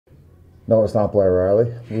No, it's not Blair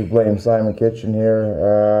Riley. We blame Simon Kitchen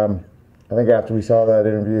here. I think after we saw that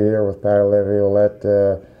interview here with Pat Laviolette,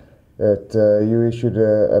 that you issued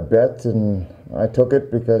a bet, and I took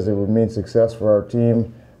it because it would mean success for our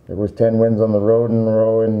team. It was 10 wins on the road in a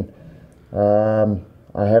row, and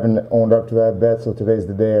I haven't owned up to that bet, so today's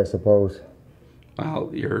the day, I suppose.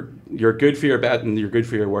 Well, you're good for your bet and you're good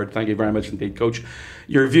for your word. Thank you very much indeed, Coach.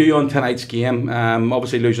 Your view on tonight's game,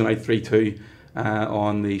 obviously losing out 3-2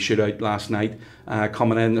 on the shootout last night,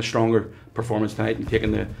 coming in a stronger performance tonight and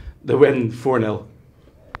taking the win 4-0.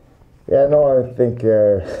 Yeah, no, I think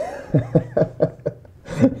it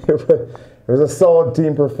was a solid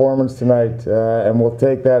team performance tonight, and we'll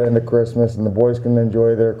take that into Christmas, and the boys can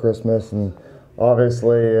enjoy their Christmas, and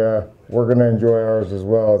obviously we're going to enjoy ours as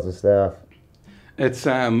well as a staff. It's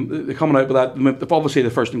coming out with that. Obviously,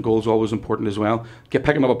 the first and goal is always important as well.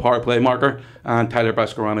 Picking up a power play marker, and Tyler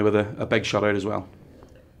Bascarani with a big shutout as well.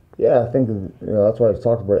 Yeah, I think that's what I've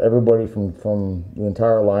talked about. Everybody from the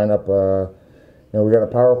entire lineup. We got a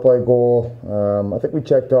power play goal. I think we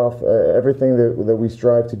checked off everything that we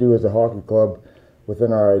strive to do as a hockey club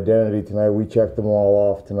within our identity tonight. We checked them all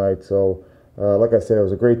off tonight. So, like I said, it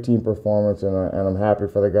was a great team performance, and I'm happy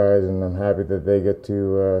for the guys, and I'm happy that they get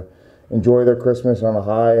to enjoy their Christmas on a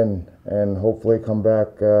high, and hopefully come back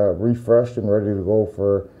refreshed and ready to go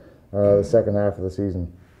for the second half of the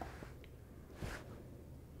season.